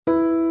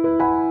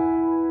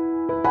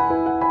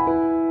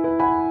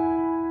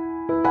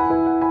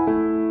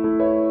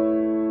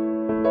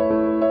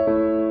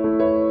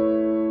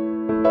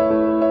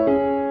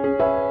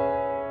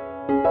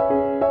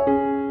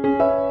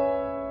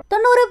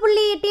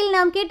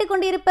நாம்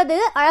கேட்டுக்கொண்டிருப்பது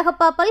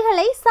அழகப்பா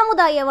பல்கலை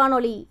சமுதாய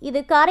வானொலி.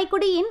 இது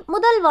காரைக்குடியின்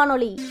முதல்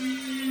வானொலி.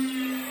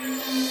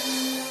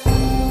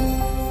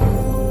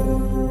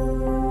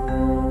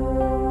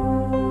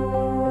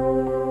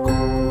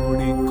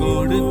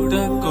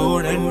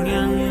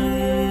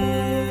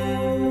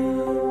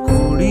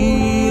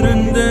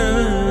 குடியிருந்த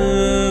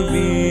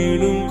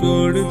வீடும்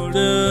கொடுத்த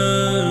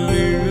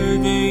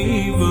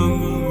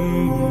தெய்வம்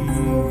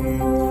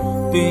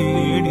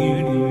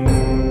தேடிடும்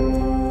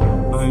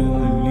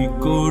அள்ளி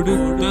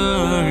கொடுத்த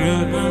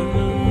அழகன்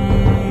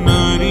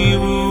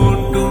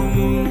அறிவூட்டும்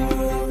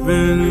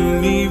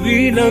வெள்ளி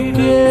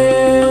விளக்கு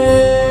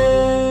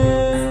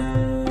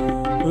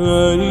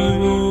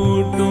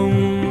அறிவூட்டும்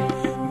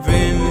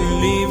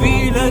வெள்ளி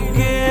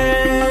விளக்கு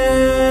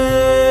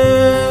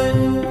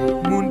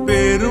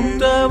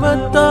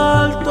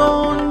தவத்தால்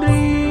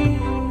தோன்றி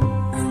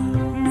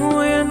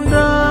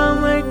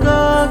முயன்றாமை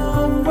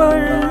காக்கும்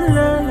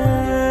வள்ளலே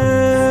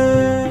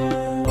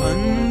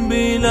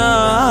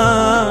அன்பிலார்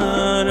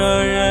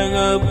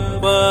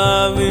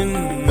அழகப்பாவின்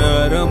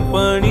நரம்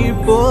பணி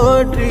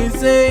போற்றி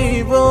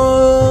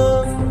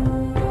செய்வோம்,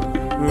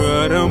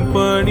 நரம்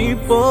பணி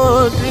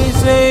போற்றி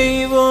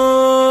செய்வோம்.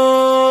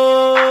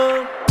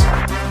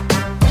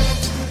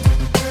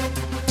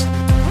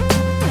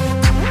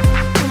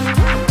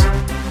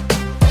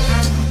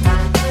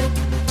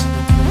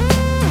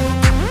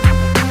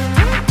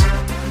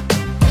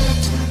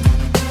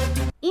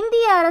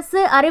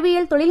 அரசு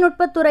அறிவியல்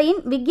தொழில்நுட்பத்துறையின்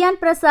விக்யான்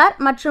பிரசார்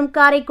மற்றும்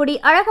காரைக்குடி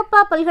அழகப்பா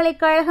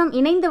பல்கலைக்கழகம்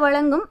இணைந்து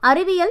வழங்கும்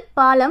அறிவியல்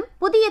பாலம்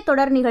புதிய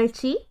தொடர்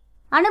நிகழ்ச்சி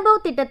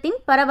அனுபவ் திட்டத்தின்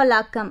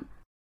பரவலாக்கம்.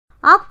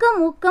 ஆக்கம்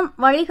ஊக்கம்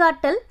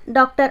வழிகாட்டல்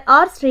டாக்டர்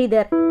ஆர்.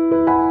 ஸ்ரீதர்.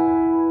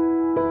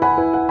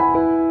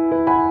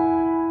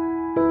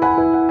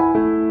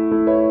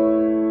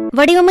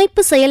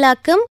 வடிவமைப்பு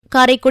செயலாக்கம்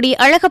காரைக்குடி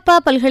அழகப்பா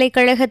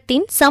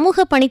பல்கலைக்கழகத்தின்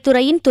சமூக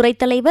பணித்துறையின்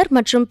துறைத் தலைவர்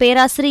மற்றும்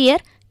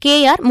பேராசிரியர்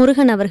KR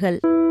முருகன் அவர்கள்.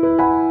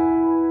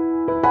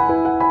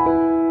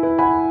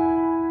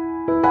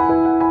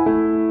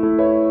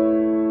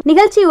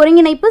 நிகழ்ச்சி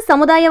ஒருங்கிணைப்பு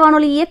சமுதாய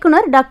வானொலி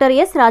இயக்குனர் டாக்டர்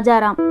S.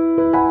 ராஜாராம்.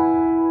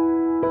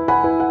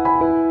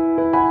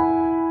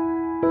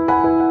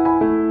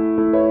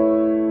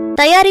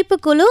 தயாரிப்பு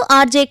குழு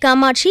RJ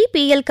Kamakshi,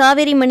 PL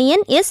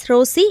Kaverimanian, S.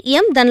 Rosy,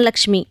 M.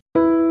 Dhanalakshmi.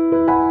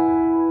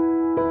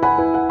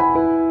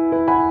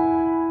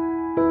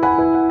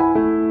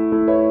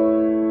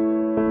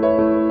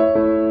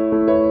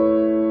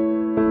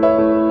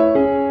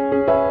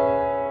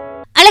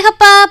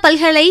 Alagappa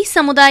பல்கலை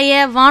சமுதாய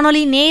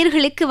வானொலி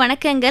நேயர்களுக்கு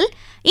வணக்கங்கள்.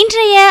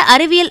 இன்றைய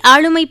அறிவியல்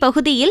ஆளுமை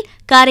பகுதியில்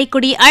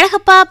காரைக்குடி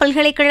அழகப்பா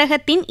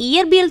பல்கலைக்கழகத்தின்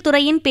இயற்பியல்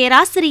துறையின்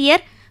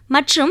பேராசிரியர்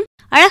மற்றும்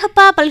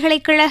அழகப்பா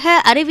பல்கலைக்கழக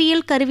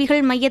அறிவியல்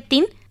கருவிகள்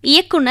மையத்தின்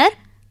இயக்குனர்,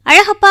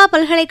 அழகப்பா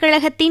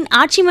பல்கலைக்கழகத்தின்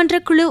ஆட்சிமன்ற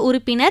குழு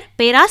உறுப்பினர்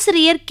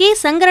பேராசிரியர் K.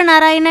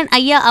 சங்கரநாராயணன்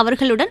ஐயா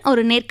அவர்களுடன்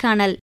ஒரு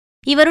நேர்காணல்.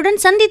 இவருடன்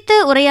சந்தித்து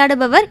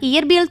உரையாடுபவர்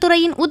இயற்பியல்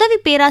துறையின் உதவி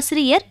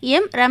பேராசிரியர்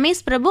M.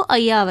 ரமேஷ் பிரபு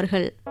ஐயா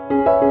அவர்கள்.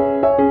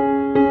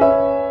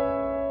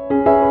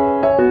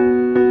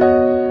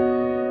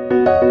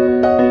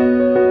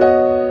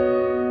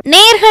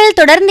 நேயர்கள்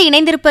தொடர்ந்து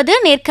இணைந்திருப்பது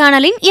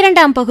நேர்காணலின்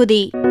இரண்டாம் பகுதி.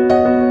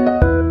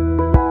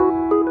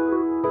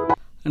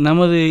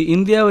 நமது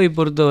இந்தியாவை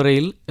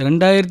பொறுத்தவரையில்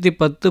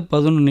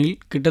 2010-11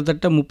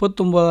 கிட்டத்தட்ட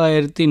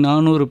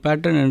 39,400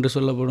 பேட்டன் என்று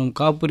சொல்லப்படும்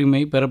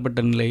காப்புரிமை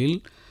பெறப்பட்ட நிலையில்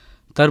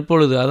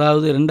தற்பொழுது,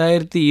 அதாவது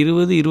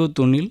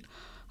 2020-21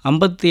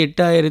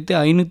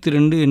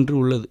 58,502 என்று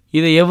உள்ளது.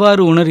 இதை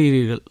எவ்வாறு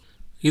உணர்கிறீர்கள்?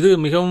 இது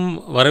மிகவும்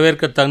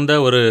வரவேற்கத்தகுந்த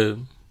ஒரு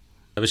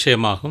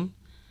விஷயமாகும்.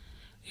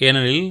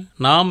 ஏனெனில்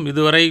நாம்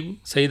இதுவரை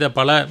செய்த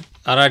பல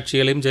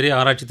ஆராய்ச்சிகளையும் சரி,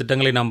 ஆராய்ச்சி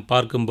திட்டங்களை நாம்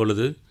பார்க்கும்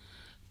பொழுது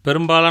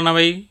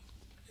பெரும்பாலானவை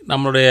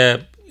நம்மளுடைய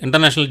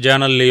இன்டர்நேஷ்னல்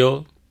ஜேர்னல்லையோ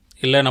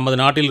இல்லை நமது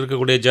நாட்டில்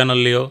இருக்கக்கூடிய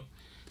ஜேர்னல்லையோ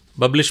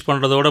பப்ளிஷ்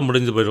பண்ணுறதோடு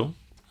முடிஞ்சு போயிடும்.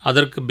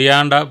 அதற்கு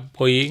பியாண்டாக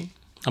போய்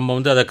நம்ம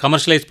அதை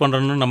கமர்ஷியலைஸ்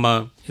பண்ணுறோன்னு நம்ம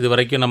இது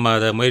வரைக்கும் நம்ம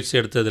அதை முயற்சி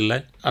எடுத்ததில்லை.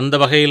 அந்த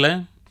வகையில்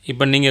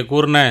இப்போ நீங்கள்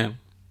கூறின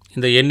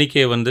இந்த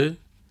எண்ணிக்கை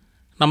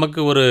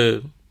நமக்கு ஒரு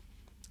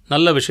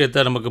நல்ல விஷயத்தை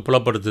நமக்கு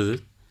புலப்படுத்துது.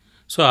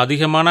 ஸோ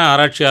அதிகமான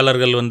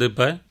ஆராய்ச்சியாளர்கள்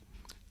இப்போ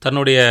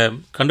தன்னுடைய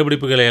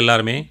கண்டுபிடிப்புகளை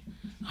எல்லாருமே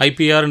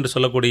IPR என்று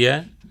சொல்லக்கூடிய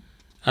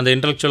அந்த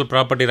இன்டலெக்சுவல்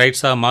ப்ராப்பர்ட்டி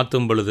ரைட்ஸாக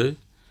மாற்றும் பொழுது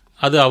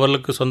அது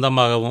அவர்களுக்கு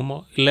சொந்தமாகவோ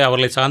இல்லை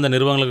அவர்களை சார்ந்த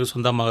நிறுவனங்களுக்கு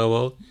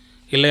சொந்தமாகவோ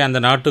இல்லை அந்த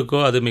நாட்டுக்கோ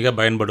அது மிக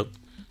பயன்படும்.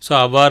 ஸோ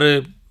அவ்வாறு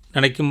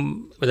நினைக்கும்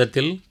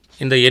விதத்தில்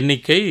இந்த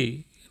எண்ணிக்கை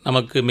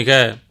நமக்கு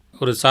மிக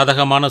ஒரு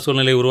சாதகமான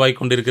சூழ்நிலை உருவாகி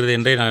கொண்டிருக்கிறது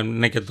என்றே நான்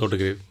நினைக்க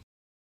தோற்றுகிறேன்.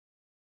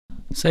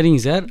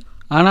 சரிங்க சார்.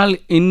 ஆனால்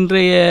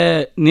இன்றைய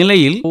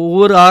நிலையில்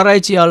ஒவ்வொரு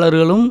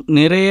ஆராய்ச்சியாளர்களும்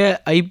நிறைய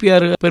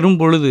IPR பெறும்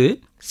பொழுது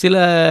சில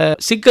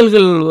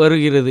சிக்கல்கள்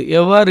வருகிறது.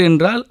 எவ்வாறு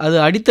என்றால் அது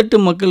அடித்தட்டு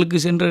மக்களுக்கு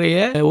சென்றடைய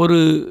ஒரு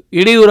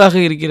இடையூறாக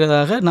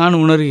இருக்கிறதாக நான்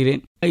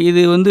உணர்கிறேன்.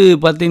 இது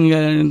பார்த்தீங்க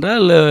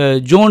என்றால்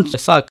ஜோன்ஸ்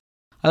சாக்,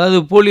 அதாவது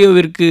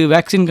போலியோவிற்கு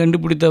வேக்சின்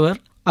கண்டுபிடித்தவர்,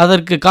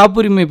 அதற்கு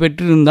காப்புரிமை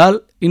பெற்றிருந்தால்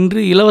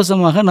இன்று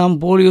இலவசமாக நாம்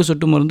போலியோ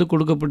சொட்டு மருந்து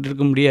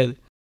கொடுக்கப்பட்டிருக்க முடியாது.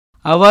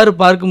 அவ்வாறு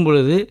பார்க்கும்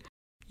பொழுது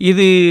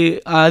இது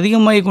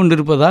அதிகமாகிக்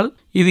கொண்டிருப்பதால்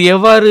இது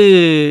எவ்வாறு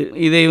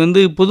இதை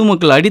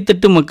பொதுமக்கள்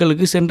அடித்தட்டு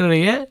மக்களுக்கு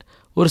சென்றடைய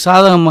ஒரு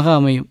சாதகமாக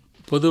அமையும்?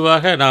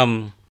 பொதுவாக நாம்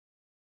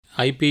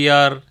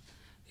ஐபிஆர்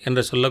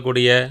என்று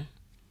சொல்லக்கூடிய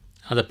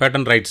அந்த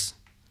பேட்டன் ரைட்ஸ்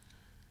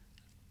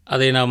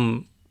அதை நாம்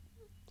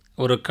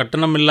ஒரு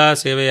கட்டணமில்லா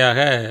சேவையாக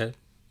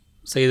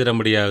செய்திட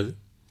முடியாது.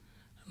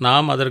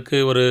 நாம் அதற்கு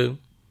ஒரு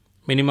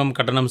மினிமம்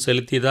கட்டணம்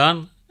செலுத்தி தான்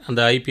அந்த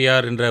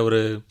ஐபிஆர் என்ற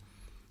ஒரு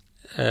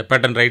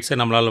பேட்டன் ரைட்ஸை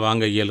நம்மளால்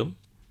வாங்க இயலும்.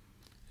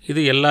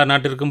 இது எல்லா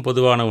நாட்டிற்கும்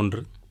பொதுவான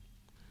ஒன்று.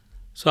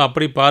 ஸோ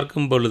அப்படி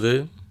பார்க்கும் பொழுது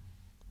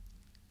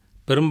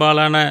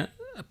பெரும்பாலான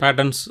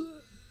பேட்டன்ஸ்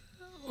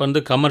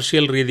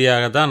கமர்ஷியல்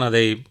ரீதியாக தான்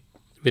அதை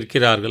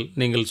விற்கிறார்கள்.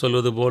 நீங்கள்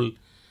சொல்வது போல்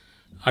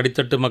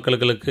அடித்தட்டு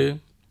மக்களுக்கு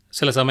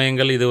சில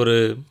சமயங்கள் இது ஒரு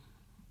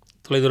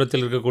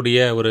தொலைதூரத்தில் இருக்கக்கூடிய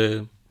ஒரு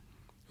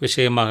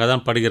விஷயமாக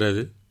தான்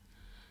படுகிறது.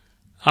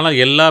 ஆனால்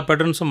எல்லா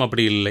பேட்டர்ன்ஸும்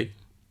அப்படி இல்லை.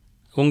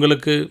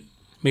 உங்களுக்கு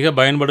மிக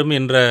பயன்படும்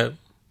என்ற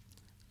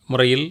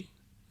முறையில்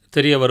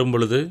தெரிய வரும்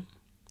பொழுது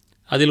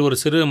அதில் ஒரு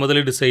சிறு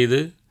முதலீடு செய்து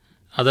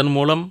அதன்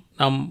மூலம்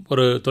நாம்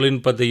ஒரு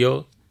தொழில்நுட்பத்தையோ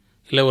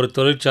இல்லை ஒரு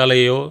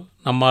தொழிற்சாலையோ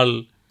நம்மால்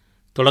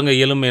தொடங்க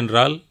இயலும்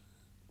என்றால்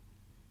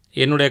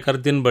என்னுடைய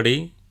கருத்தின்படி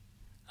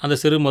அந்த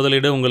சிறு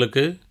முதலீடு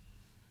உங்களுக்கு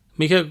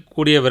மிக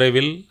கூடிய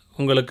விரைவில்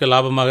உங்களுக்கு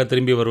லாபமாக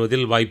திரும்பி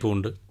வருவதில் வாய்ப்பு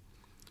உண்டு.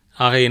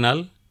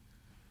 ஆகையினால்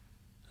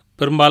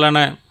பெரும்பாலான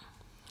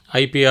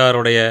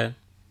ஐபிஆருடைய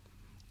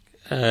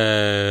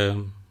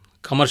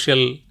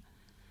கமர்ஷியல்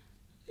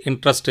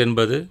இன்ட்ரெஸ்ட்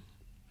என்பது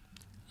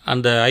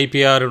அந்த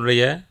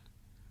ஐபிஆருடைய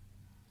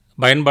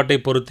பயன்பாட்டை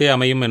பொறுத்தே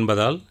அமையும்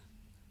என்பதால்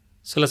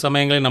சில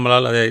சமயங்களில்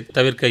நம்மளால் அதை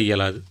தவிர்க்க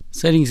இயலாது.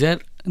 சரிங்க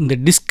சார், இந்த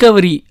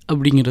டிஸ்கவரி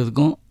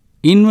அப்படிங்கிறதுக்கும்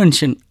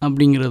இன்வென்ஷன்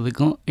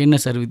அப்படிங்கிறதுக்கும் என்ன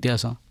சார்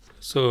வித்தியாசம்?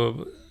 ஸோ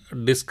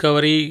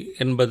டிஸ்கவரி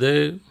என்பது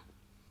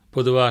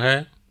பொதுவாக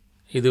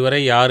இதுவரை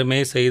யாருமே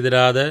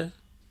செய்திராத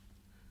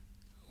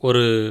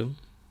ஒரு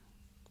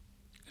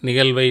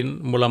நிகழ்வின்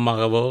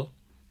மூலமாகவோ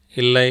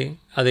இல்லை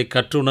அதை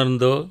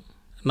கற்றுணர்ந்தோ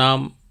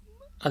நாம்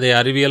அதை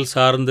அறிவியல்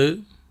சார்ந்து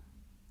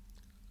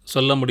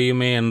சொல்ல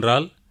முடியுமே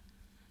என்றால்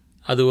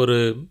அது ஒரு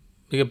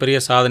மிகப்பெரிய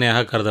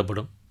சாதனையாக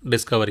கருதப்படும்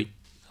டிஸ்கவரி.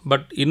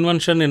 பட்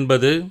இன்வென்ஷன்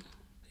என்பது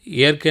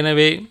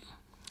ஏற்கனவே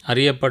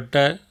அறியப்பட்ட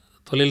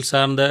தொழில்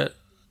சார்ந்த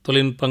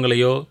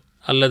தொழில்நுட்பங்களையோ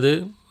அல்லது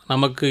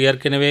நமக்கு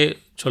ஏற்கனவே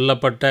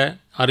சொல்லப்பட்ட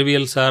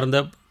அறிவியல் சார்ந்த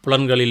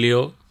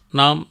புலன்களிலேயோ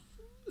நாம்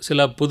சில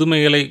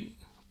புதுமைகளை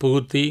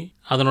புகுத்தி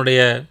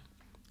அதனுடைய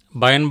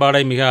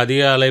பயன்பாடை மிக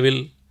அதிக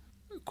அளவில்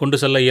கொண்டு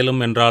செல்ல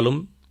இயலும் என்றாலும்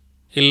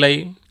இல்லை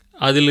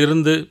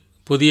அதிலிருந்து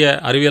புதிய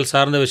அறிவியல்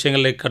சார்ந்த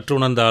விஷயங்களை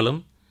கற்றுணர்ந்தாலும்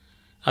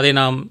அதை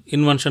நாம்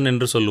இன்வென்ஷன்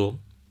என்று சொல்லுவோம்.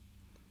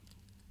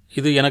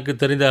 இது எனக்கு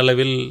தெரிந்த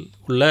அளவில்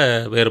உள்ள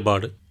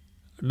வேறுபாடு.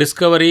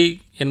 டிஸ்கவரி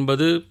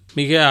என்பது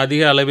மிக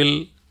அதிக அளவில்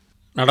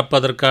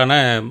நடப்பதற்கான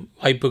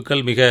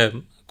வாய்ப்புகள் மிக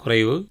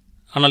குறைவு.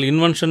 ஆனால்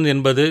இன்வென்ஷன்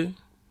என்பது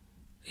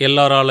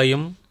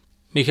எல்லாராலையும்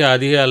மிக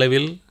அதிக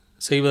அளவில்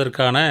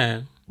செய்வதற்கான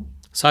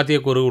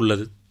சாத்தியக்கூறு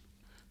உள்ளது.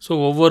 ஸோ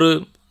ஒவ்வொரு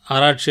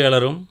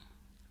ஆராய்ச்சியாளரும்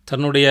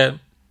தன்னுடைய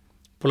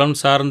புலம்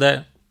சார்ந்த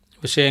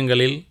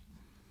விஷயங்களில்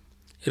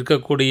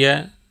இருக்கக்கூடிய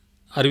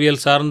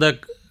அறிவியல் சார்ந்த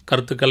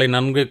கருத்துக்களை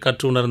நன்கு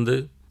கற்றுணர்ந்து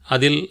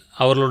அதில்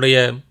அவர்களுடைய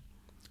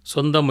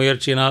சொந்த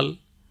முயற்சியினால்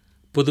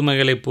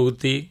புதுமைகளை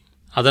புகுத்தி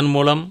அதன்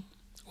மூலம்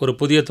ஒரு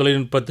புதிய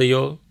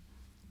தொழில்நுட்பத்தையோ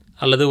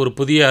அல்லது ஒரு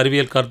புதிய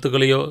அறிவியல்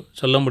கருத்துக்களையோ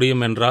சொல்ல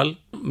முடியும் என்றால்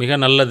மிக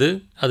நல்லது,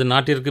 அது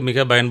நாட்டிற்கு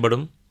மிக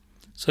பயன்படும்.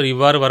 ஸோ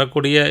இவ்வாறு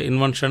வரக்கூடிய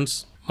இன்வென்ஷன்ஸ்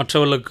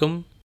மற்றவர்களுக்கும்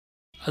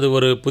அது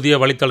ஒரு புதிய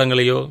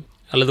வழித்தடங்களையோ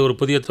அல்லது ஒரு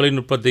புதிய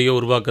தொழில்நுட்பத்தையோ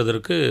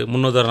உருவாக்குவதற்கு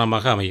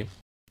முன்னுதாரணமாக அமையும்.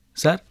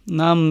 சார்,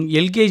 நாம்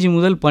எல்கேஜி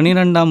முதல்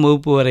 12ஆம்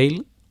வகுப்பு வரையில்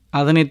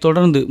அதனைத்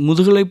தொடர்ந்து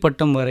முதுகலை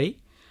பட்டம் வரை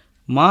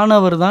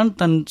மாணவர்தான்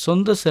தன்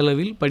சொந்த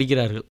செலவில்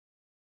படிக்கிறார்கள்.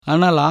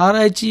 ஆனால்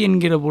ஆராய்ச்சி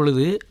என்கிற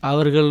பொழுது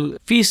அவர்கள்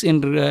ஃபீஸ்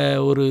என்ற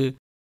ஒரு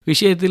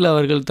விஷயத்தில்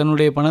அவர்கள்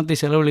தன்னுடைய பணத்தை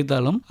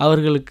செலவழித்தாலும்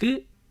அவர்களுக்கு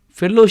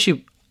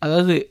ஃபெல்லோஷிப்,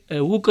 அதாவது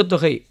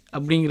ஊக்கத்தொகை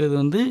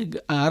அப்படிங்கிறது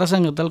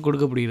அரசாங்கத்தால்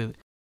கொடுக்கப்படுகிறது.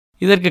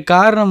 இதற்கு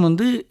காரணம்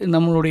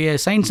நம்மளுடைய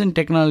சயின்ஸ் அண்ட்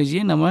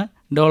டெக்னாலஜியை நம்ம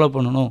டெவலப்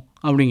பண்ணணும்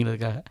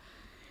அப்படிங்கிறதுக்காக.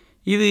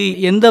 இது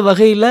எந்த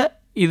வகையில்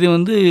இது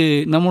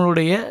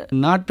நம்மளுடைய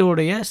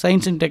நாட்டுடைய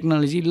சயின்ஸ் அண்ட்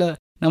டெக்னாலஜி இல்லை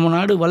நம்ம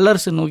நாடு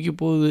வல்லரசு நோக்கி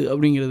போகுது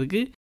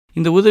அப்படிங்கிறதுக்கு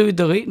இந்த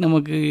உதவித்தொகை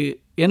நமக்கு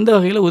எந்த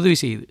வகையில் உதவி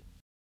செய்யுது?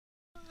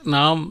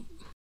 நாம்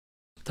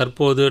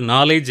தற்போது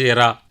நாலேஜ்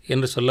எரா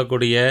என்று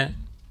சொல்லக்கூடிய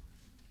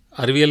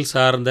அறிவியல்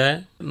சார்ந்த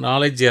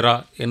நாலேஜ் எரா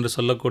என்று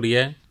சொல்லக்கூடிய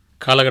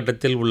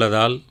காலகட்டத்தில்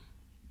உள்ளதால்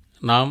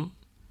நாம்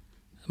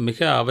மிக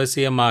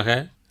அவசியமாக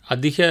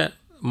அதிக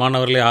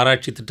மாணவர்களை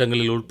ஆராய்ச்சி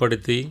திட்டங்களில்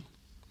உட்படுத்தி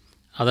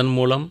அதன்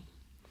மூலம்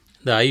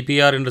இந்த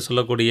ஐபிஆர் என்று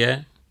சொல்லக்கூடிய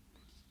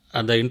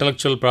அந்த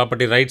இன்டலெக்சுவல்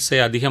ப்ராப்பர்ட்டி ரைட்ஸை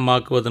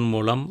அதிகமாக்குவதன்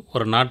மூலம்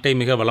ஒரு நாட்டை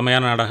மிக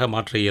வளமையான நாடாக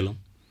மாற்ற இயலும்.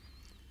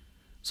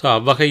 ஸோ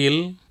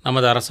அவ்வகையில்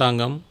நமது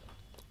அரசாங்கம்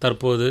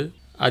தற்போது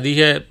அதிக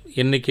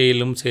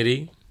எண்ணிக்கையிலும் சரி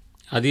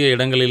அதிக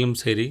இடங்களிலும்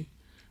சரி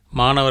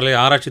மாணவர்களை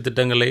ஆராய்ச்சி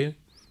திட்டங்களை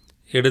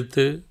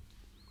எடுத்து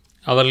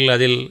அவர்கள்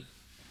அதில்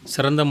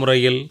சிறந்த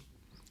முறையில்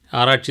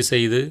ஆராய்ச்சி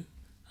செய்து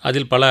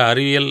அதில் பல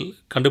அறிவியல்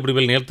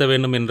கண்டுபிடிப்புகள் நிகழ்த்த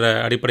வேண்டும் என்ற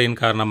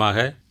அடிப்படையின் காரணமாக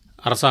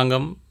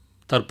அரசாங்கம்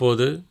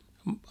தற்போது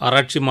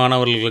ஆராய்ச்சி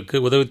மாணவர்களுக்கு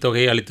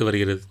உதவித்தொகையை அளித்து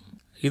வருகிறது.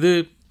 இது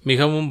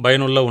மிகவும்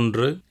பயனுள்ள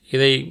ஒன்று.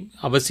 இதை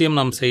அவசியம்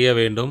நாம் செய்ய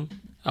வேண்டும்.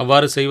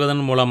 அவ்வாறு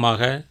செய்வதன்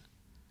மூலமாக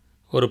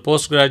ஒரு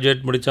போஸ்ட்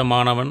கிராஜுவேட் முடித்த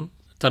மாணவன்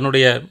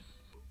தன்னுடைய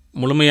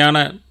முழுமையான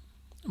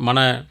மன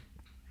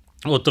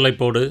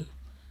ஒத்துழைப்போடு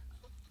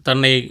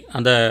தன்னை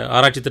அந்த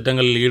ஆராய்ச்சி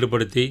திட்டங்களில்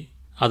ஈடுபடுத்தி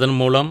அதன்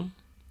மூலம்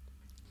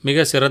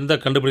மிக சிறந்த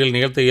கண்டுபிடிப்புகள்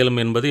நிகழ்த்த இயலும்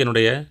என்பது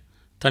என்னுடைய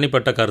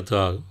தனிப்பட்ட கருத்து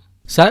ஆகும்.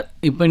 சார்,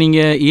 இப்போ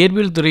நீங்கள்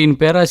இயற்பியல் துறையின்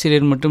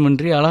பேராசிரியர்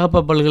மட்டுமின்றி அழகப்பா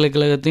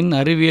பல்கலைக்கழகத்தின்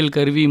அறிவியல்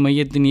கருவி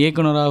மையத்தின்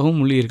இயக்குநராகவும்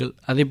உள்ளீர்கள்.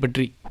 அதை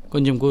பற்றி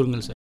கொஞ்சம்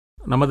கூறுங்கள் சார்.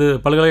 நமது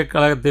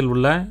பல்கலைக்கழகத்தில்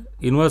உள்ள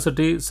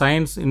யுனிவர்சிட்டி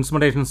சயின்ஸ்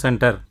இன்ஸ்ட்ருமெண்டேஷன்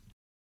சென்டர்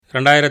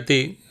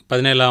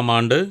 2017ஆம்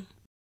ஆண்டு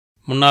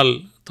முன்னாள்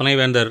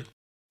துணைவேந்தர்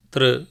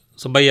திரு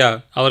சுப்பையா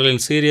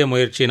அவர்களின் சீரிய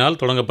முயற்சியினால்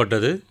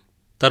தொடங்கப்பட்டது.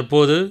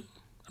 தற்போது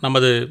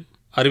நமது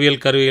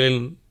அறிவியல்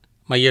கருவிகளின்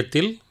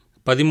மையத்தில்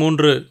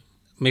 13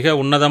 மிக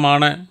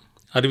உன்னதமான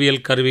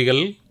அறிவியல்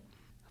கருவிகள்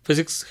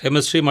ஃபிசிக்ஸ்,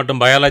 கெமிஸ்ட்ரி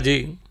மற்றும் பயாலஜி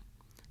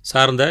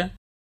சார்ந்த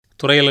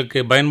துறைகளுக்கு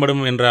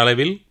பயன்படும் என்ற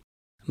அளவில்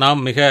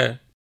நாம் மிக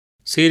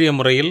சீரிய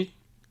முறையில்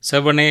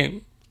செவ்வனே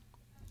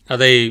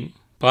அதை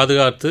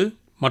பாதுகாத்து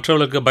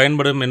மற்றவர்களுக்கு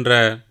பயன்படும் என்ற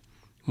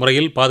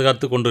முறையில்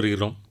பாதுகாத்து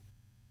கொண்டிருக்கிறோம்.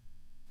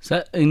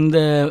 சார், இந்த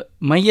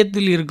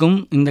மையத்தில் இருக்கும்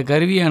இந்த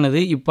கருவியானது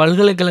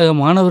இப்பல்கலைக்கழக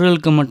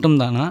மாணவர்களுக்கு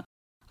மட்டும்தானா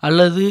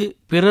அல்லது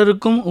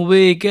பிறருக்கும்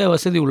உபயோகிக்க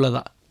வசதி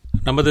உள்ளதா?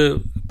 நமது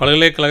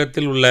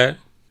பல்கலைக்கழகத்தில் உள்ள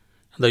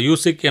அந்த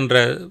யூசிக் என்ற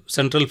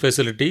சென்ட்ரல்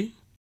ஃபெசிலிட்டி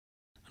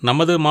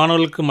நமது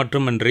மாணவர்களுக்கு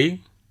மட்டுமின்றி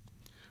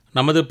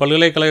நமது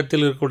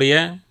பல்கலைக்கழகத்தில் இருக்கக்கூடிய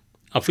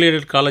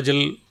அஃபிலியேட்டட்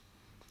காலேஜில்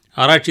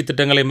ஆராய்ச்சி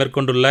திட்டங்களை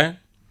மேற்கொண்டுள்ள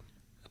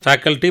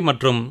ஃபேக்கல்ட்டி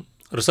மற்றும்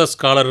ரிசர்ச்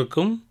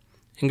ஸ்காலருக்கும்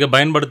இங்கு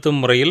பயன்படுத்தும்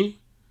முறையில்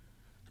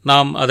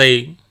நாம் அதை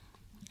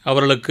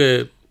அவர்களுக்கு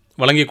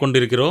வழங்கி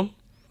கொண்டிருக்கிறோம்.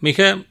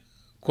 மிக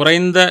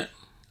குறைந்த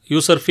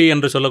யூசர் ஃபீ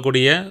என்று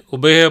சொல்லக்கூடிய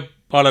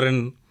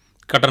உபயோகிப்பாளரின்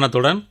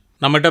கட்டணத்துடன்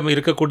நம்மிடம்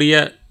இருக்கக்கூடிய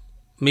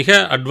மிக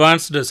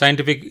advanced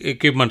scientific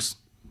equipments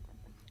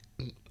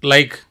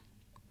like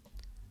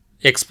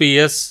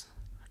XPS,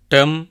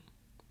 TEM,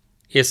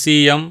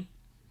 SEM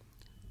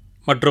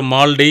மற்றும்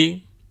MALDI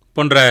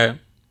போன்ற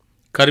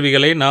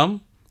கருவிகளை நாம்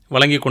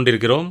வழங்கி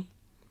கொண்டிருக்கிறோம்.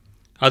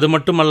 அது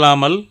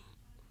மட்டுமல்லாமல்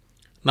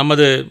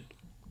நமது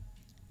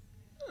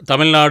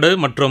தமிழ்நாடு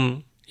மற்றும்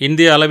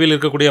இந்திய அளவில்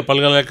இருக்கக்கூடிய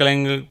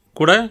பல்கலைக்கழகங்கள்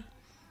கூட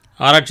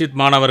ஆராய்ச்சி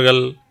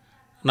மாணவர்கள்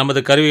நமது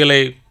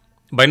கருவிகளை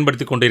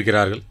பயன்படுத்தி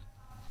கொண்டிருக்கிறார்கள்.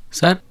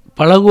 சார்,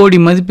 பல கோடி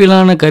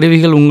மதிப்பிலான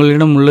கருவிகள்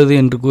உங்களிடம் உள்ளது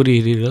என்று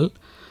கூறுகிறீர்கள்.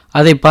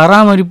 அதை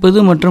பராமரிப்பது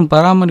மற்றும்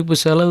பராமரிப்பு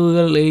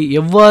செலவுகளை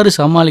எவ்வாறு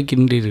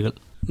சமாளிக்கின்றீர்கள்?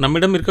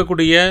 நம்மிடம்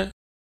இருக்கக்கூடிய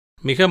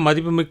மிக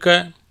மதிப்புமிக்க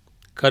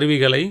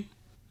கருவிகளை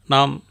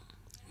நாம்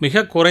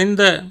மிக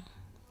குறைந்த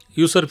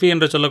யூசர் ஃபீ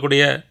என்று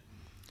சொல்லக்கூடிய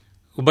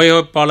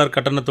உபயோகிப்பாளர்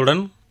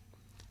கட்டணத்துடன்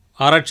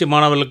ஆராய்ச்சி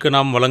மாணவர்களுக்கு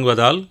நாம்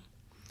வழங்குவதால்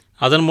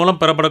அதன் மூலம்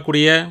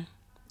பெறப்படக்கூடிய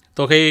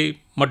தொகையை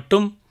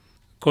மட்டும்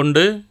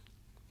கொண்டு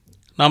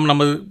நாம்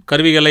நமது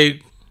கருவிகளை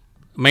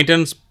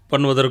மெயின்டெனன்ஸ்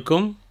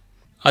பண்ணுவதற்கும்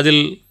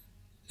அதில்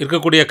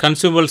இருக்கக்கூடிய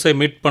கன்சூமபிள்ஸை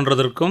மீட்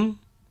பண்ணுறதற்கும்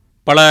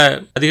பல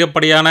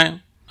அதிகப்படியான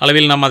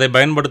அளவில் நாம் அதை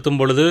பயன்படுத்தும்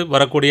பொழுது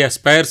வரக்கூடிய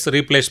ஸ்பேர்ஸ்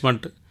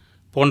ரீப்ளேஸ்மெண்ட்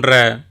போன்ற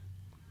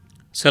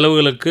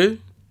செலவுகளுக்கு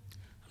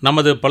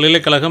நமது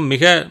பல்கலைக்கழகம்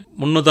மிக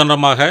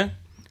முன்னுதாரணமாக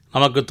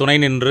நமக்கு துணை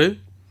நின்று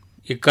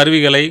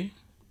இக்கருவிகளை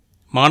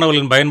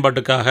மாணவர்களின்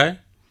பயன்பாட்டுக்காக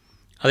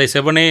அதை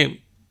செவ்வனே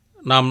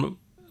நாம்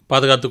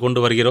பாதுகாத்து கொண்டு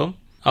வருகிறோம்.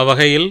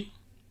 அவ்வகையில்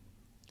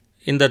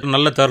இந்த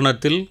நல்ல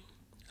தருணத்தில்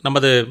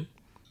நமது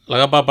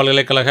அழகப்பா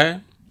பல்கலைக்கழக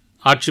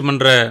ஆட்சி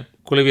மன்ற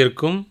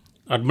குழுவிற்கும்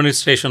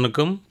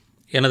அட்மினிஸ்ட்ரேஷனுக்கும்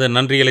எனது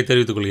நன்றிகளை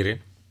தெரிவித்துக் கொள்கிறேன்.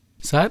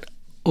 சார்,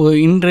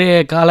 இன்றைய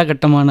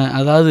காலகட்டமான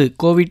அதாவது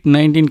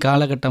COVID-19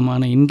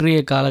 காலகட்டமான இன்றைய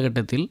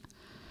காலகட்டத்தில்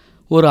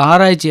ஒரு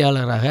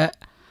ஆராய்ச்சியாளராக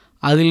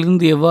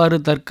அதிலிருந்து எவ்வாறு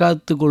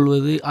தற்காத்து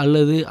கொள்வது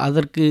அல்லது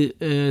அதற்கு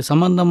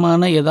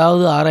சம்பந்தமான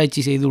ஏதாவது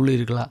ஆராய்ச்சி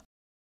செய்துள்ளீர்களா?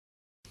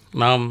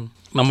 நாம்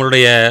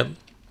நம்மளுடைய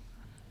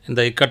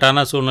இந்த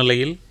இக்கட்டான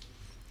சூழ்நிலையில்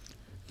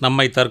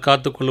நம்மை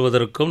தற்காத்து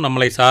கொள்வதற்கும்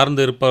நம்மளை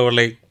சார்ந்து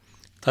இருப்பவர்களை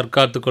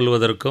தற்காத்து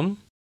கொள்வதற்கும்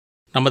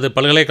நமது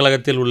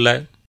பல்கலைக்கழகத்தில் உள்ள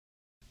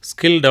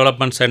ஸ்கில்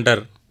டெவலப்மெண்ட்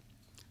சென்டர்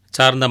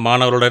சார்ந்த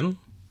மாணவருடன்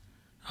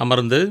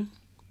அமர்ந்து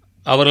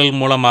அவர்கள்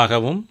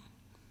மூலமாகவும்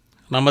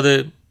நமது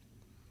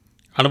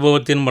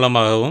அனுபவத்தின்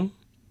மூலமாகவும்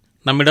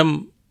நம்மிடம்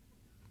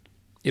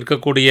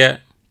இருக்கக்கூடிய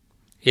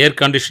ஏர்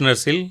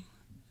கண்டிஷனர்ஸில்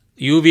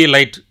UV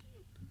லைட்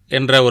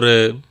என்ற ஒரு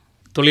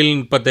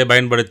தொழில்நுட்பத்தை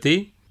பயன்படுத்தி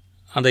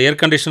அந்த ஏர்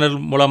கண்டிஷனர்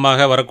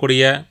மூலமாக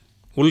வரக்கூடிய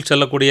உள்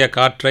செல்லக்கூடிய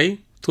காற்றை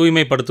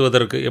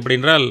தூய்மைப்படுத்துவதற்கு,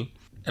 எப்படின்றால்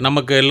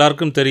நமக்கு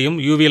எல்லாருக்கும் தெரியும்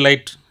UV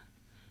லைட்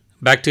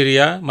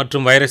பாக்டீரியா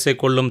மற்றும் வைரஸை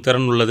கொல்லும்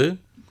திறன் உள்ளது.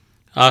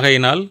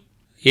 ஆகையினால்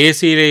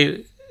AC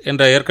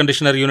என்ற ஏர்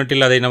கண்டிஷனர்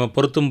யூனிட்டில் அதை நம்ம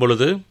பொருத்தும்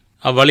பொழுது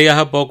அவ்வழியாக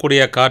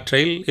போகக்கூடிய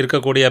காற்றில்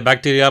இருக்கக்கூடிய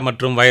பாக்டீரியா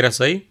மற்றும்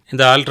வைரஸை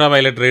இந்த அல்ட்ரா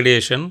வயலட்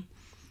ரேடியேஷன்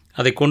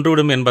அதை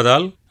கொன்றுவிடும்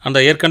என்பதால் அந்த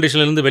ஏர்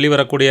கண்டிஷனிலிருந்து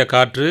வெளிவரக்கூடிய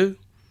காற்று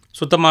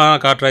சுத்தமான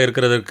காற்றாக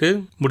இருக்கிறதற்கு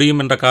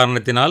முடியும் என்ற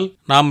காரணத்தினால்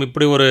நாம்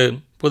இப்படி ஒரு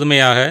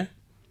புதுமையாக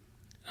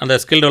அந்த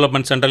ஸ்கில்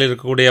டெவலப்மெண்ட் சென்டரில்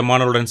இருக்கக்கூடிய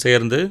மாணவர்களுடன்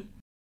சேர்ந்து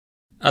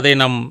அதை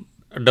நாம்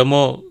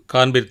டெமோ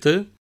காண்பித்து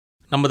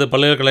நமது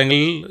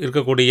பல்கலைக்கழகங்களில்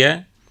இருக்கக்கூடிய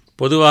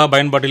பொதுவாக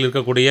பயன்பாட்டில்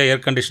இருக்கக்கூடிய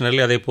ஏர்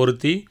கண்டிஷனரில் அதை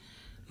பொருத்தி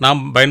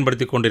நாம்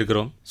பயன்படுத்தி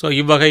கொண்டிருக்கிறோம். ஸோ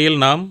இவ்வகையில்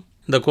நாம்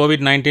இந்த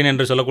COVID-19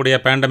 என்று சொல்லக்கூடிய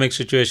பேண்டமிக்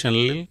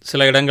சுச்சுவேஷனில்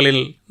சில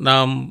இடங்களில்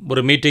நாம்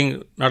ஒரு மீட்டிங்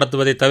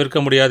நடத்துவதை தவிர்க்க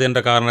முடியாது என்ற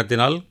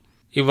காரணத்தினால்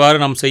இவ்வாறு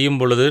நாம் செய்யும்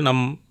பொழுது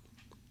நம்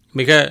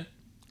மிக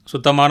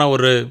சுத்தமான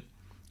ஒரு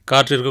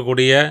காற்று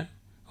இருக்கக்கூடிய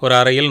ஒரு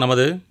அறையில்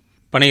நமது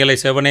பணிகளை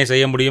செவனே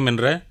செய்ய முடியும்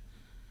என்ற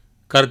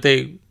கருத்தை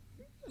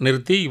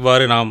நிறுத்தி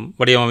இவ்வாறு நாம்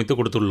வடிவமைத்து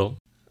கொடுத்துள்ளோம்.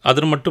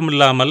 அது மட்டும்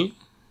இல்லாமல்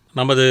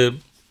நமது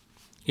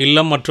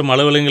இல்லம் மற்றும்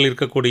அலுவலகங்களில்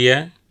இருக்கக்கூடிய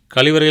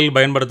கழிவறையில்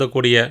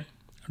பயன்படுத்தக்கூடிய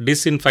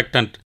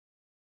டிஸ்இன்ஃபெக்டன்ட்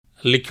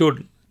லிக்யூட்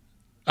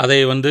அதை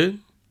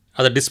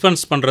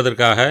டிஸ்பென்ஸ்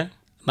பண்ணுறதற்காக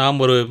நாம்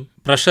ஒரு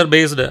ப்ரெஷர்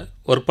பேஸ்டு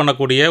ஒர்க்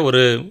பண்ணக்கூடிய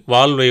ஒரு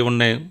வால்வை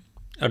ஒன்று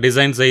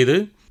டிசைன் செய்து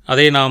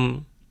அதை நாம்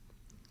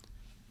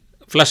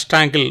ஃப்ளஷ்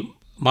டேங்கில்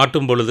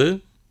மாட்டும் பொழுது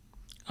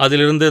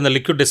அதிலிருந்து அந்த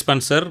லிக்விட்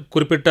டிஸ்பென்சர்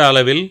குறிப்பிட்ட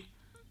அளவில்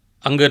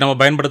அங்கு நம்ம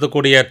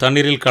பயன்படுத்தக்கூடிய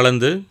தண்ணீரில்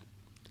கலந்து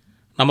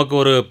நமக்கு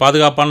ஒரு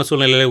பாதுகாப்பான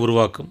சூழ்நிலையை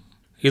உருவாக்கும்.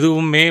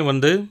 இதுவுமே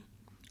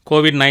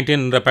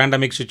COVID-19 என்ற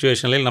பேண்டமிக்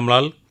சுச்சுவேஷனில்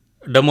நம்மளால்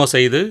டெமோ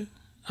செய்து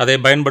அதை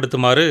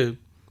பயன்படுத்துமாறு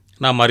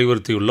நாம்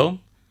அறிவுறுத்தியுள்ளோம்.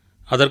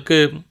 அதற்கு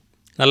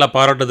நல்ல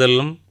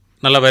பாராட்டுதலும்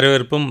நல்ல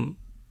வரவேற்பும்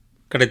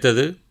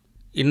கிடைத்தது.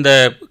 இந்த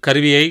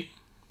கருவியை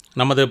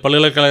நமது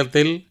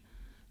பல்கலைக்கழகத்தில்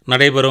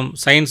நடைபெறும்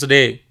சயின்ஸ்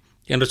டே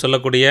என்று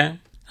சொல்லக்கூடிய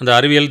அந்த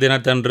அறிவியல்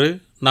தினத்தன்று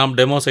நாம்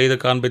டெமோ செய்து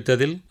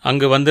காண்பித்ததில்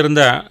அங்கு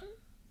வந்திருந்த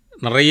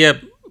நிறைய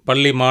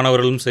பள்ளி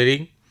மாணவர்களும் சரி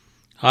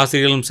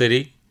ஆசிரியர்களும்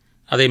சரி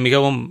அதை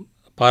மிகவும்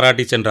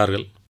பாராட்டி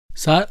சென்றார்கள்.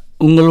 சார்,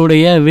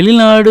 உங்களுடைய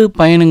வெளிநாடு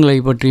பயணங்களை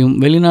பற்றியும்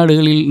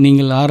வெளிநாடுகளில்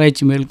நீங்கள்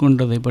ஆராய்ச்சி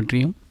மேற்கொண்டதை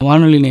பற்றியும்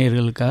வானொலி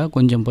நேயர்களுக்காக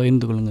கொஞ்சம்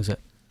பகிர்ந்து கொள்ளுங்கள்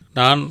சார்.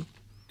 நான்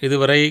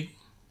இதுவரை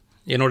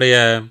என்னுடைய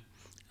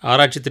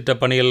ஆராய்ச்சி திட்ட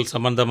பணிகள்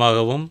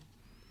சம்பந்தமாகவும்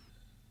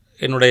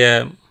என்னுடைய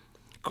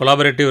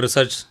கொலாபரேட்டிவ்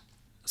ரிசர்ச்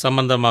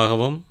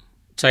சம்பந்தமாகவும்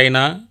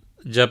சைனா,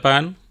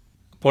 ஜப்பான்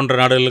போன்ற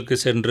நாடுகளுக்கு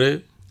சென்று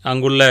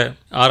அங்குள்ள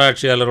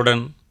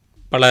ஆராய்ச்சியாளருடன்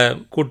பல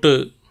கூட்டு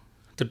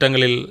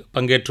திட்டங்களில்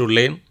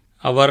பங்கேற்றுள்ளேன்.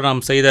 அவ்வாறு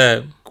நாம் செய்த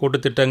கூட்டு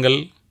திட்டங்கள்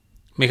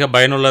மிக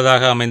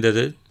பயனுள்ளதாக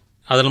அமைந்தது.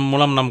 அதன்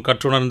மூலம் நாம்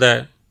கற்றுணர்ந்த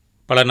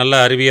பல நல்ல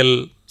அறிவியல்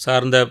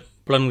சார்ந்த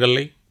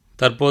புலன்களை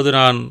தற்போது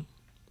நான்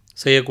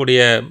செய்யக்கூடிய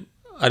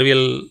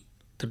அறிவியல்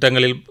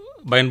திட்டங்களில்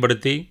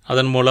பயன்படுத்தி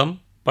அதன் மூலம்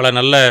பல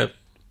நல்ல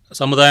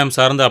சமுதாயம்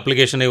சார்ந்த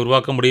அப்ளிகேஷனை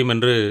உருவாக்க முடியும்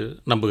என்று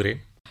நம்புகிறேன்.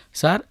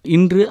 சார்,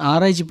 இன்று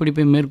ஆராய்ச்சி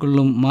படிப்பை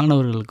மேற்கொள்ளும்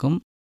மாணவர்களுக்கும்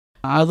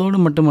அதோடு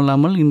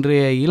மட்டுமல்லாமல்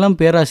இன்றைய இளம்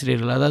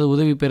பேராசிரியர்கள், அதாவது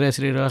உதவி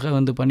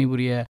பேராசிரியர்களாக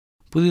பணிபுரிய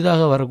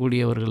புதிதாக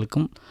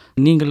வரக்கூடியவர்களுக்கும்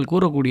நீங்கள்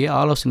கூறக்கூடிய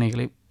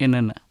ஆலோசனைகளை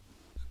என்னென்ன?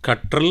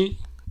 கற்றல்,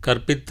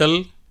 கற்பித்தல்,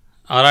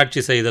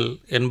 ஆராய்ச்சி செய்தல்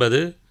என்பது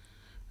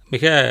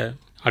மிக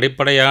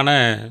அடிப்படையான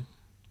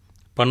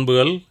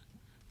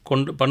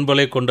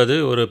பண்புகளை கொண்டது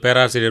ஒரு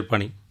பேராசிரியர்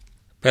பணி.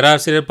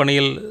 பேராசிரியர்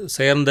பணியில்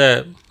சேர்ந்த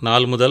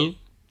நாள் முதல்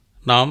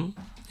நாம்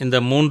இந்த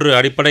 3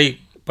 அடிப்படை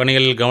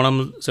பணிகளில்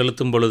கவனம்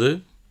செலுத்தும் பொழுது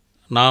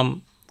நாம்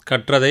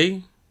கற்றதை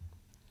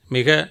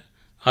மிக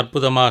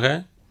அற்புதமாக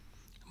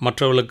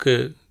மற்றவர்களுக்கு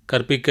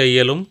கற்பிக்க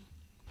இயலும்.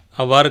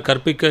 அவ்வாறு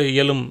கற்பிக்க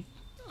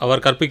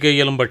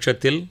இயலும்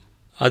பட்சத்தில்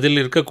அதில்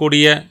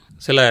இருக்கக்கூடிய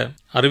சில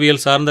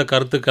அறிவியல் சார்ந்த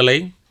கருத்துக்களை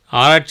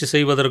ஆராய்ச்சி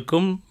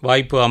செய்வதற்கும்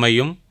வாய்ப்பு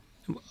அமையும்.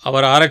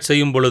 அவர் ஆராய்ச்சி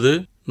செய்யும் பொழுது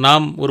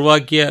நாம்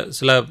உருவாக்கிய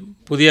சில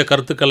புதிய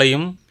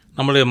கருத்துக்களையும்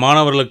நம்முடைய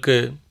மாணவர்களுக்கு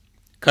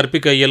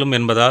கற்பிக்க இயலும்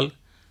என்பதால்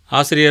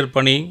ஆசிரியர்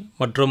பணி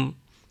மற்றும்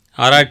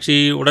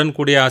ஆராய்ச்சியுடன்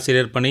கூடிய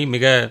ஆசிரியர் பணி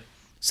மிக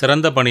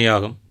சிறந்த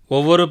பணியாகும்.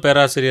 ஒவ்வொரு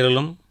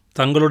பேராசிரியர்களும்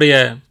தங்களுடைய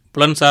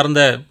புலன் சார்ந்த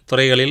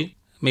துறைகளில்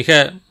மிக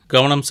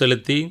கவனம்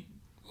செலுத்தி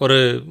ஒரு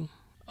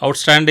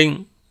அவுட்ஸ்டாண்டிங்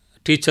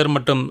டீச்சர்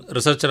மற்றும்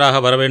ரிசர்ச்சராக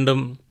வர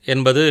வேண்டும்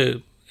என்பது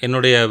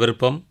என்னுடைய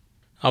விருப்பம்.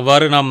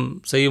 அவ்வாறு நாம்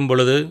செய்யும்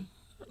பொழுது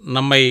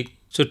நம்மை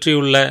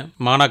சுற்றியுள்ள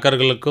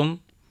மாணாக்கர்களுக்கும்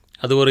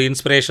அது ஒரு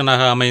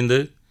இன்ஸ்பிரேஷனாக அமைந்து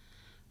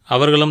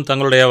அவர்களும்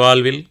தங்களுடைய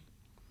வாழ்வில்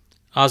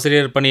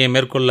ஆசிரியர் பணியை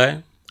மேற்கொள்ள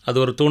அது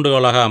ஒரு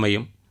தூண்டுகோலாக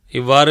அமையும்.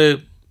 இவ்வாறு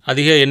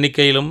அதிக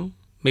எண்ணிக்கையிலும்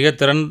மிக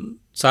திறன்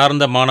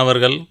சார்ந்த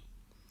மாணவர்கள்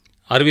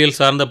அறிவியல்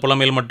சார்ந்த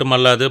புலமையில்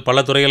மட்டுமல்லாது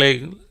பல துறைகளை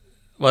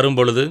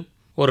வரும்பொழுது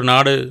ஒரு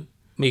நாடு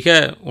மிக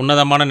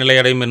உன்னதமான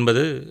நிலையடையும்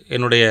என்பது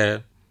என்னுடைய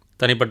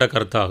தனிப்பட்ட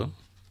கருத்தாகும்.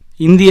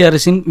 இந்திய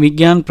அரசின்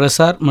விக்யான்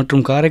பிரசார்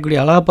மற்றும் காரைக்குடி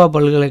அழகப்பா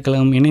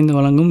பல்கலைக்கழகம் இணைந்து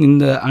வழங்கும்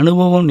இந்த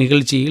அனுபவம்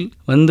நிகழ்ச்சியில்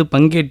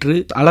பங்கேற்று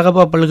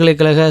அழகப்பா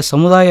பல்கலைக்கழக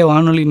சமுதாய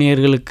வானொலி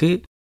நேயர்களுக்கு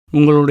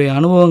உங்களுடைய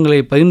அனுபவங்களை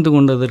பகிர்ந்து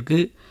கொண்டதற்கு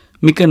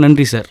மிக்க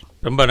நன்றி சார்.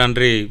 ரொம்ப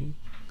நன்றி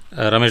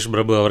ரமேஷ்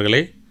பிரபு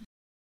அவர்களே.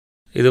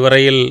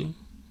 இதுவரையில்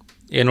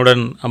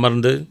என்னுடன்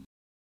அமர்ந்து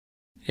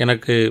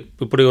எனக்கு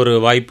இப்படி ஒரு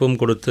வாய்ப்பும்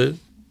கொடுத்து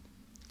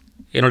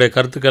என்னுடைய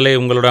கருத்துக்களை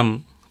உங்களிடம்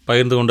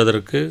பகிர்ந்து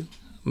கொண்டதற்கு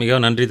மிக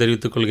நன்றி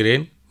தெரிவித்துக்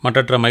கொள்கிறேன்.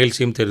 மற்றற்ற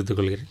மகிழ்ச்சியும் தெரிவித்துக்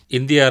கொள்கிறேன்.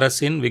 இந்திய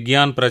அரசின்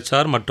விக்யான்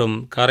பிரச்சார் மற்றும்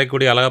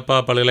காரைக்குடி அழகப்பா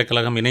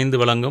பல்கலைக்கழகம் இணைந்து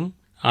வழங்கும்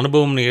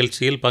அனுபவம்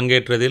நிகழ்ச்சியில்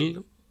பங்கேற்றதில்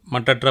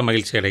மற்றற்ற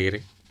மகிழ்ச்சி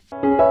அடைகிறேன்.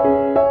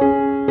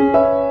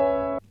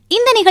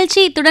 இந்த நிகழ்ச்சி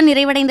இத்துடன்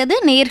நிறைவடைந்தது.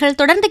 நேயர்கள்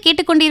தொடர்ந்து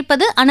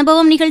கேட்டுக்கொண்டிருப்பது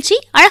அனுபவம் நிகழ்ச்சி,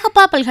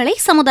 அழகப்பா பல்கலை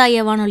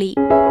சமுதாய வானொலி.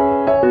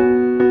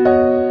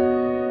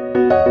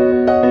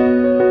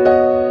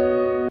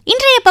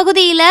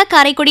 பகுதியில்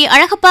காரைக்குடி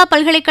அழகப்பா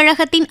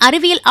பல்கலைக்கழகத்தின்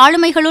அறிவியல்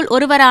ஆளுமைகளுள்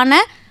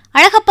ஒருவரான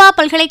அழகப்பா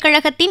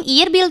பல்கலைக்கழகத்தின்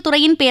இயற்பியல்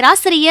துறையின்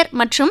பேராசிரியர்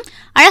மற்றும்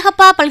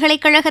அழகப்பா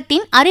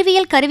பல்கலைக்கழகத்தின்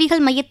அறிவியல் கருவிகள்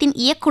மையத்தின்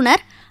இயக்குனர்,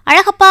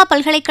 அழகப்பா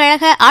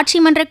பல்கலைக்கழக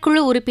ஆட்சிமன்ற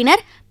குழு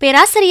உறுப்பினர்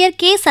பேராசிரியர்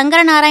கே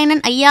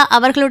சங்கரநாராயணன் ஐயா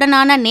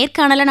அவர்களுடனான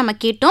நேர்காணலை நம்ம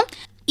கேட்டோம்.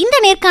 இந்த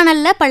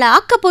நேர்காணல்ல பல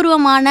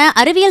ஆக்கப்பூர்வமான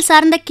அறிவியல்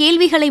சார்ந்த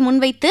கேள்விகளை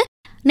முன்வைத்து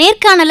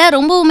நேர்காணலை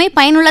ரொம்பவுமே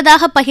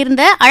பயனுள்ளதாக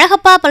பகிர்ந்த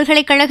அழகப்பா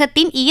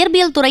பல்கலைக்கழகத்தின்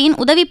இயற்பியல் துறையின்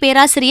உதவி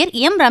பேராசிரியர்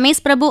எம்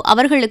ரமேஷ் பிரபு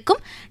அவர்களுக்கும்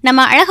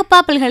நம்ம அழகப்பா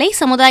பல்கலை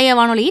சமுதாய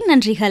வானொலியின்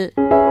நன்றிகள்.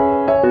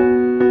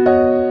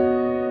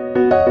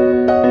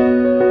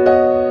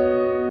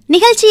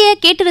 நிகழ்ச்சியை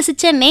கேட்டு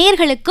ரசிச்ச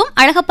நேயர்களுக்கும்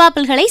அழகப்பா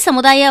பல்கலை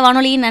சமுதாய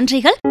வானொலியின்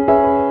நன்றிகள்.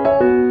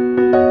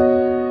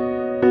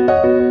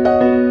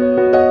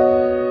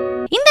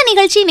 இந்த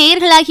நிகழ்ச்சி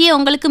நேயர்களாகிய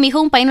உங்களுக்கு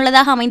மிகவும்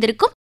பயனுள்ளதாக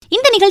அமைந்திருக்கும்.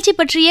 இந்த நிகழ்ச்சி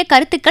பற்றிய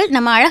கருத்துக்கள்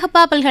நம்ம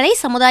அழகப்பா பல்கலை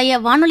சமுதாய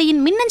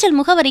வானொலியின் மின்னஞ்சல்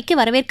முகவரிக்கு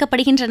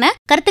வரவேற்கப்படுகின்றன.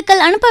 கருத்துக்கள்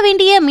அனுப்ப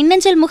வேண்டிய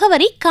மின்னஞ்சல்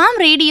முகவரி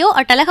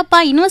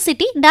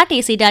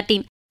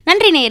comradio@alagappauniversity.ac.in.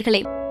 நன்றி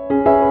நேயர்களே.